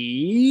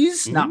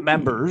Threes, not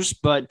members,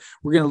 but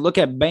we're going to look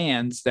at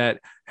bands that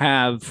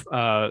have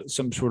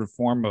some sort of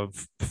form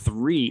of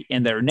 3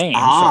 in their name.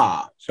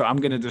 So I'm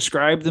going to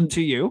describe them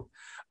to you,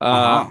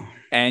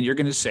 and you're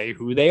going to say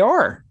who they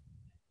are.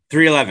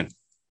 311.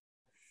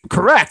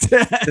 Correct.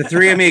 The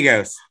Three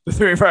Amigos. The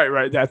 3,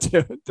 right. That's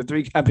the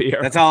 3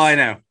 Caballeros. That's all I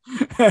know.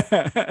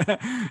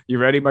 You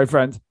ready, my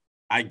friend?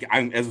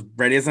 I'm as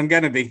ready as I'm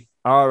gonna be.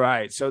 All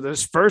right. So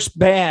this first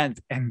band,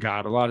 and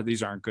God, a lot of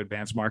these aren't good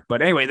bands, Mark.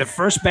 But anyway, the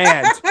first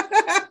band,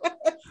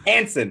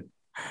 Hanson.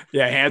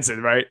 Yeah,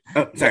 Hanson, right?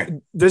 Oh,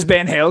 sorry. This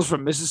band hails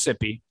from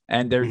Mississippi,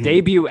 and their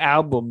debut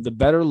album, The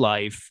Better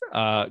Life,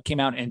 came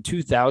out in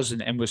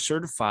 2000 and was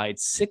certified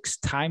 6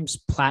 times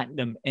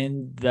platinum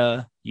in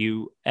the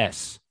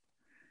U.S.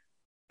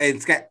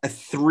 It's got a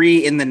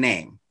 3 in the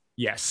name.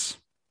 Yes.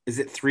 Is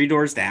it 3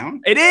 Doors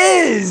Down? It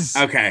is.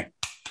 Okay.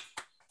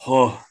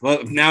 Oh,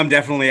 well, now I'm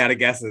definitely out of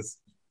guesses.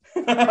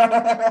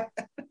 Man,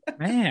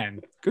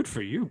 good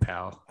for you,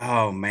 pal.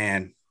 Oh,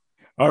 man.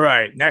 All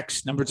right.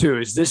 Next, number 2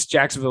 is this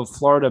Jacksonville,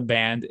 Florida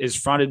band is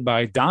fronted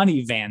by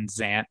Donnie Van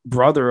Zant,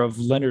 brother of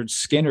Leonard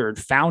Skinner,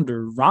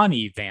 founder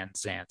Ronnie Van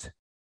Zant.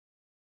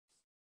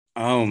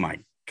 Oh, my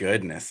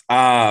goodness.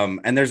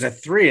 And there's a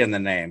 3 in the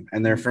name,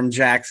 and they're from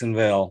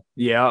Jacksonville.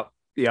 Yep.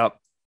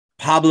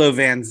 Pablo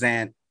Van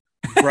Zant,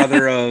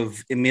 brother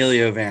of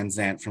Emilio Van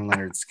Zant from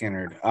Leonard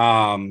Skinner.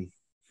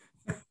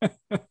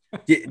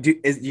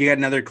 You got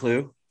another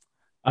clue?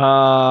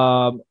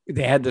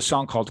 They had the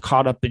song called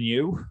Caught Up in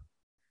You.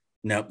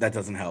 Nope, that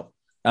doesn't help.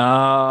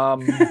 I'm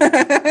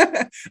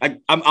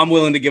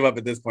willing to give up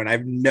at this point. I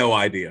have no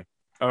idea.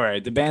 All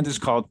right. The band is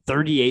called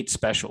 38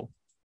 Special.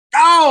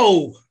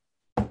 Oh,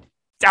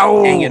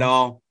 dang it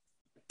all.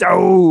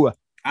 Oh.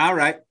 All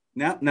right.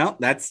 No.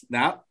 That's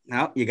no.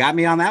 You got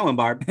me on that one,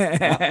 Barb.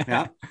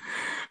 No.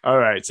 All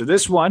right. So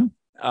this one,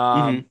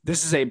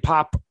 this is a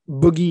pop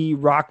boogie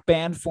rock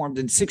band formed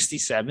in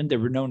 '67. They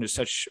were known as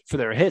such for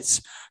their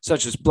hits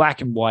such as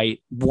Black and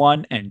White,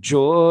 One, and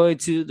Joy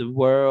to the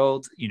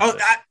World. You know,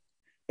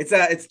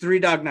 it's Three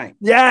Dog Night.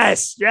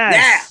 Yes.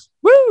 Yeah.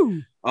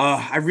 Woo.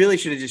 I really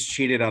should have just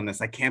cheated on this.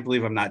 I can't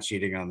believe I'm not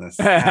cheating on this.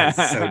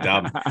 That's so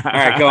dumb. All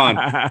right, go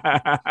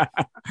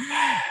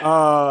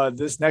on.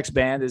 This next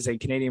band is a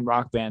Canadian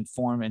rock band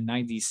formed in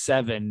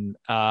 '97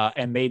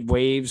 and made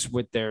waves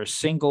with their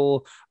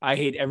single "I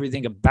Hate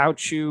Everything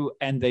About You,"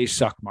 and they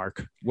suck.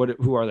 Mark,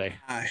 who are they?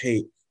 I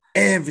hate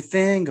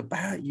everything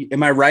about you.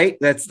 Am I right?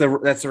 That's the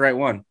right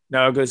one.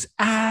 No, it goes,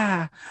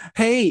 I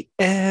hate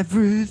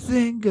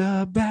everything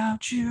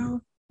about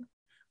you.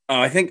 Oh,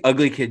 I think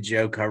Ugly Kid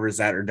Joe covers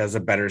that or does a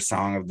better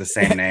song of the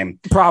same name.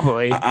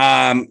 Probably.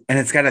 And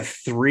it's got a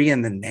 3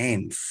 in the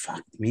name.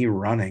 Fuck me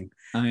running.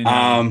 I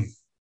know.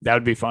 That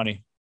would be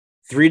funny.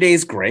 3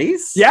 Days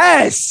Grace?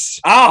 Yes.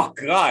 Oh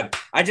God.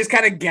 I just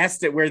kind of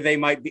guessed it where they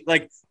might be.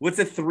 Like, what's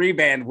a 3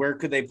 band? Where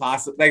could they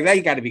possibly like? They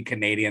got to be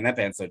Canadian. That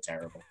band's so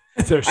terrible.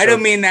 I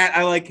don't mean that.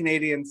 I like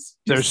Canadians.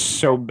 They're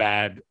so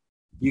bad.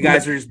 You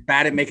guys are as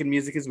bad at making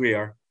music as we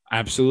are.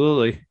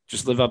 Absolutely.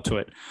 Just live up to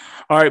it.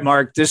 All right,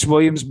 Mark. This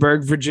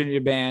Williamsburg, Virginia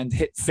band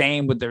hit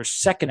fame with their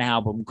second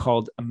album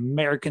called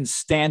American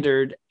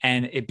Standard,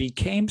 and it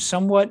became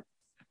somewhat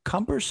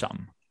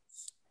cumbersome.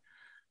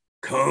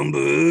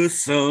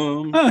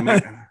 Cumbersome.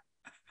 Cumbersome.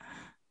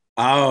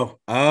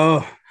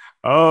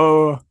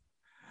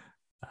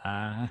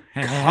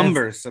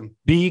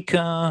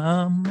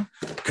 Become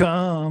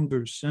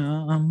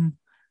cumbersome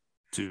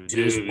to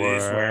this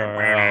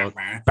world.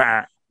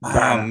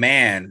 Oh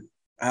man.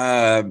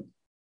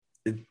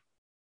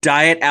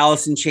 Diet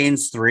Alice in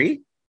Chains 3.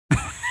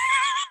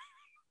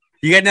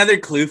 You got another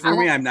clue for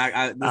me? I'm not.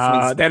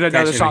 They had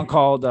another song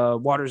called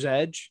Water's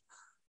Edge.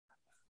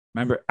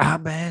 Remember,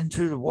 I've been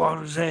to the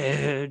water's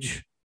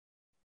edge.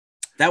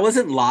 That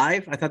wasn't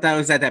live. I thought that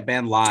was at that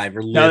band Live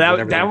or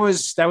no, that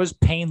was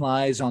Pain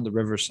Lies on the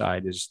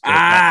Riverside.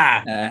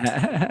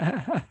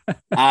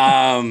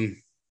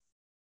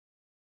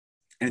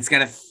 And it's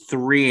got a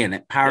 3 in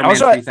it. Power Man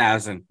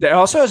 3000. There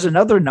also has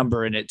another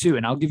number in it too,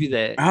 and I'll give you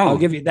that. I'll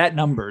give you that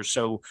number.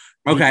 So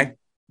okay,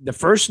 the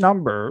first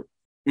number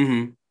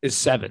is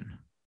 7.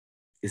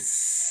 Is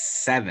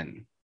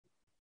 7.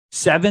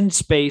 7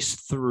 space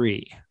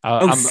 3.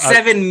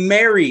 7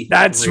 Mary.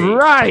 That's 3.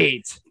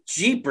 Right.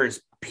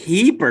 Jeepers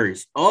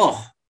peepers.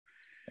 Oh,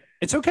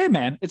 it's okay,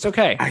 man. It's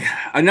okay.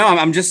 I know.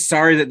 I'm just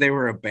sorry that they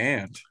were a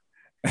band.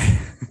 All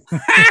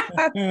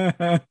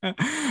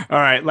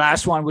right,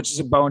 last one, which is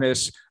a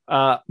bonus.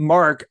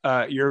 Mark,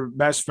 your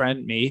best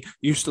friend, me,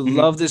 used to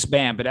love this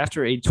band, but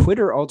after a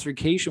Twitter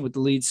altercation with the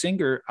lead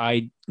singer,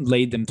 I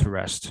laid them to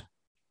rest.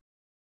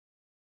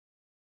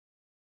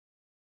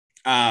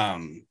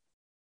 The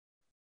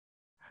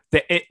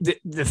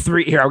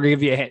 3 here, I'll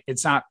give you a hint.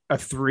 It's not a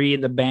 3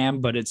 in the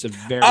band, but it's a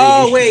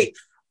variation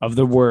of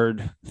the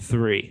word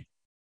 3.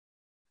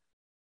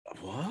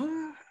 What?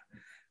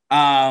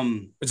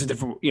 It's a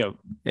different,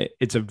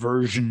 it's a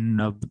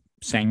version of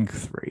saying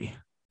 3.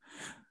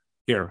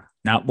 Here,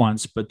 not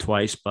once, but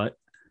twice, but.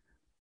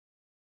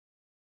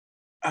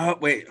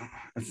 Wait,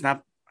 it's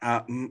not.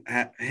 Oh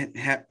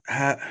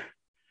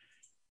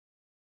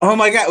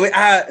my God! Wait,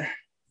 I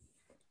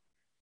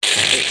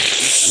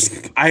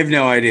have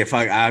no idea.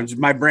 Fuck,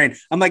 my brain.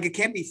 I'm like, it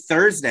can't be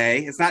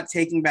Thursday. It's not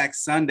Taking Back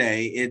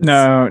Sunday. It's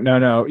no.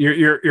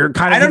 You're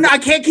kind of. I don't know. I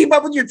can't keep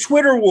up with your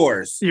Twitter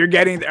wars. You're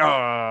getting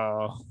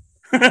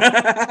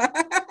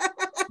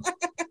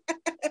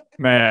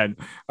man.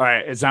 All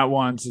right, it's not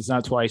once. It's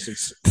not twice.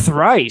 It's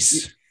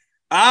thrice.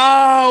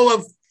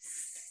 Oh.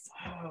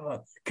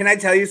 Can I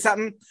tell you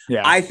something?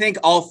 Yeah. I think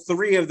all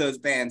 3 of those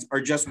bands are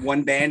just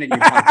one band, and you're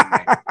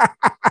talking about.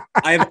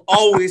 I have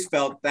always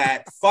felt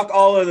that. Fuck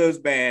all of those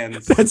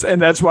bands.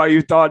 That's why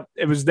you thought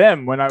it was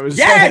them when I was.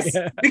 Yes,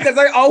 because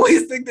I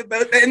always think that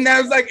and I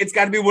was like, it's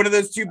got to be one of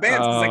those 2 bands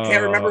because I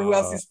can't remember who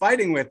else he's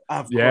fighting with.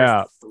 Of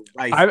course,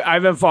 I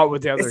haven't fought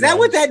with the other. Is that guys.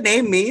 what that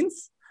name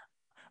means?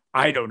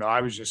 I don't know.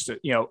 I was just,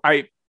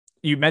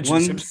 you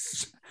mentioned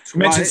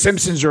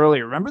Simpsons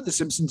earlier. Remember the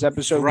Simpsons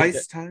episode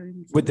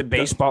with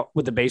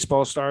the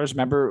baseball stars?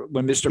 Remember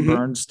when Mr.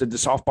 Burns did the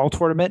softball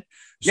tournament?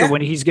 So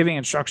when he's giving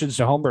instructions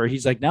to Homer,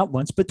 he's like, not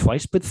once, but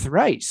twice, but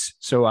thrice.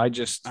 So I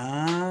just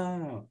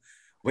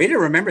way to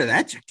remember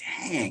that.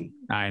 Dang,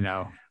 I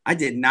know. I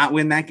did not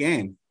win that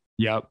game.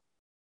 Yep.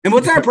 And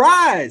what's our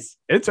prize?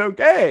 It's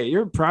okay.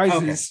 Your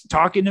prize is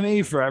talking to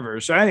me forever.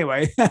 So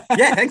anyway.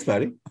 Yeah, thanks,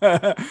 buddy.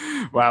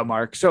 Wow,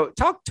 Mark. So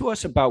talk to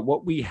us about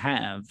what we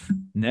have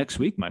next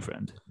week, my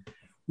friend.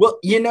 Well,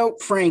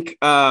 Frank,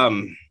 for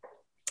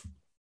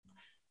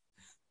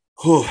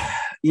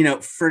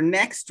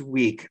next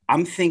week,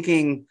 I'm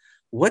thinking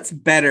what's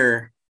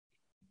better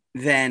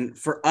than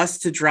for us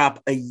to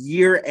drop a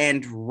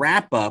year-end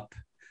wrap-up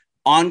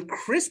on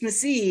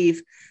Christmas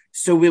Eve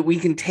so we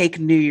can take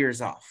New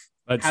Year's off?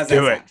 Let's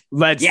do it.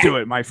 Let's do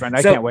it, my friend.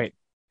 I can't wait.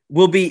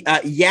 We'll be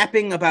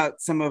yapping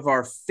about some of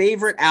our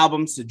favorite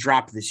albums to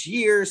drop this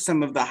year,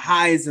 some of the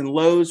highs and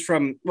lows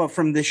from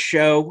this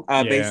show.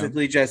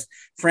 Basically, just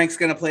Frank's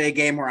going to play a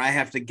game where I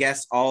have to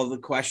guess all of the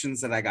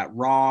questions that I got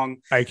wrong.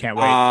 I can't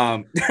wait.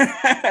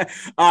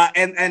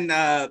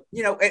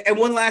 And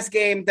one last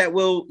game that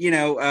will,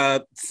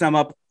 sum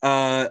up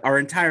our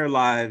entire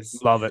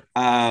lives. Love it.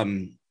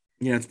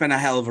 It's been a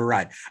hell of a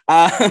ride.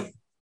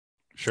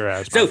 Sure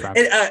has. So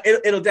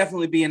it'll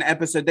definitely be an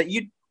episode that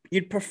you'd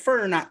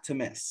prefer not to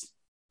miss.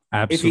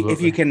 Absolutely.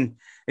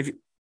 If you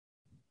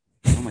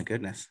oh my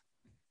goodness.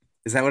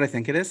 Is that what I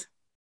think it is?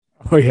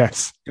 Oh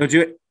yes. Don't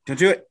do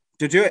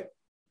it.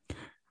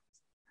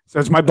 So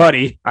it's my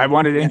buddy. I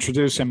wanted to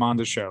introduce him on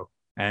the show.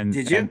 And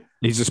did you? And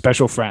he's a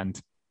special friend.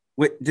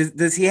 Wait,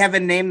 does he have a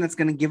name that's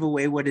going to give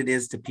away what it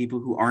is to people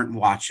who aren't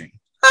watching?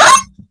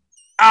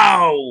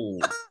 Oh,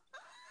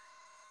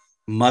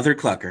 Mother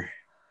Clucker.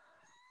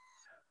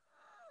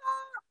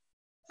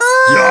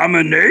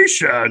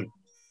 Domination.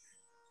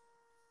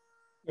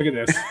 Look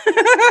at this.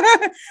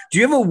 Do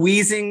you have a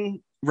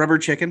wheezing rubber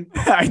chicken?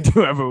 I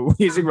do have a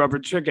wheezing rubber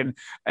chicken,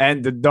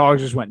 and the dog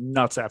just went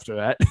nuts after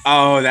that.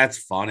 Oh, that's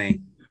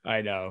funny.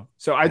 I know.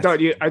 So I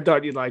thought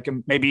you'd like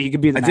him. Maybe he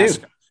could be the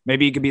mascot.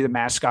 Maybe he could be the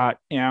mascot.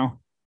 Yeah,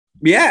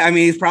 I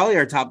mean, he's probably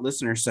our top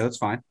listener, so it's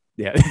fine.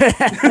 Yeah.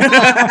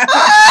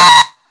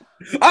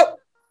 Oh.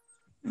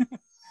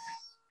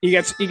 He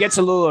gets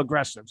a little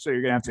aggressive, so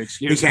you're gonna have to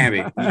excuse him.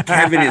 He can be.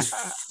 Kevin is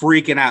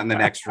freaking out in the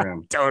next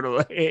room.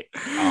 Totally.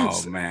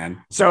 Oh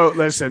man. So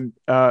listen,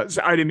 so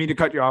I didn't mean to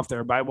cut you off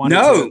there, but I wanted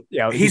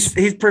to.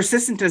 He's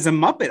persistent as a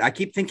Muppet. I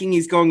keep thinking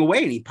he's going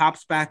away, and he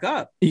pops back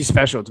up. He's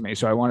special to me,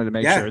 so I wanted to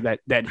make sure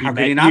that he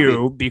met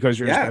you because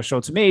you're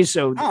special to me.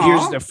 So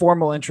here's the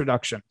formal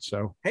introduction.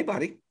 So hey,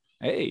 buddy.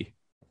 Hey.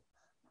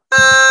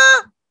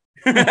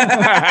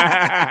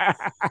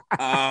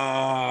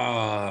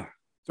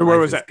 So where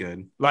was that?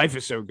 Good. Life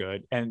is so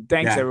good. And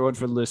thanks everyone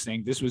for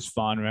listening. This was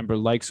fun. Remember,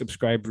 like,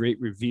 subscribe, rate,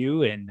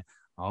 review, and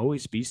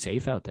always be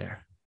safe out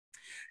there.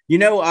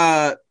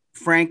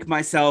 Frank,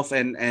 myself,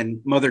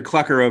 and Mother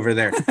Clucker over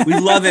there, we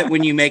love it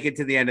when you make it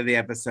to the end of the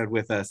episode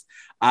with us.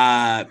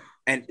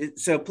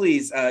 So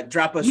please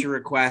drop us your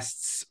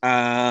requests,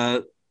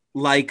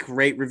 like,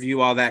 rate,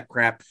 review, all that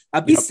crap.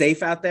 Be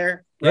safe out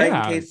there, right?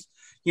 Yeah. In case,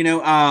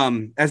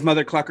 as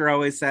Mother Clucker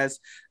always says.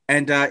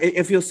 And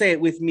if you'll say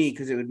it with me,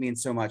 because it would mean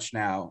so much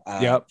now.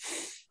 Yep.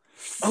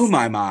 Oh,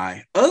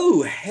 my.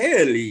 Oh,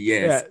 hell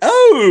yes.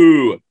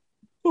 Oh.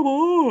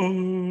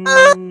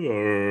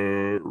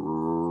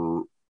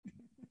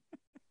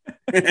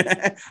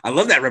 I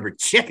love that rubber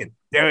chicken.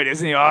 Dude,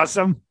 isn't he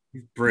awesome?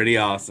 He's pretty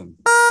awesome.